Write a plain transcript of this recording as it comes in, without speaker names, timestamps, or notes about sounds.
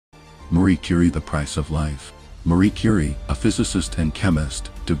Marie Curie, The Price of Life. Marie Curie, a physicist and chemist,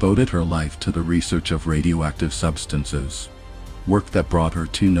 devoted her life to the research of radioactive substances, work that brought her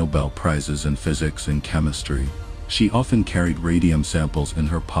 2 Nobel Prizes in physics and chemistry. She often carried radium samples in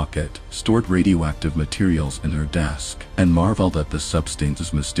her pocket, stored radioactive materials in her desk, and marveled at the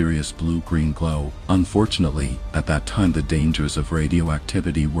substance's mysterious blue-green glow. Unfortunately, at that time the dangers of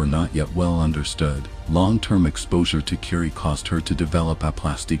radioactivity were not yet well understood. Long-term exposure to Curie caused her to develop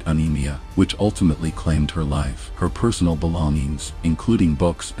aplastic anemia, which ultimately claimed her life. Her personal belongings, including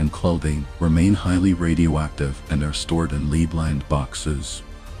books and clothing, remain highly radioactive and are stored in lead-lined boxes.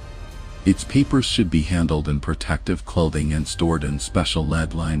 Its papers should be handled in protective clothing and stored in special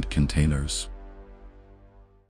lead-lined containers.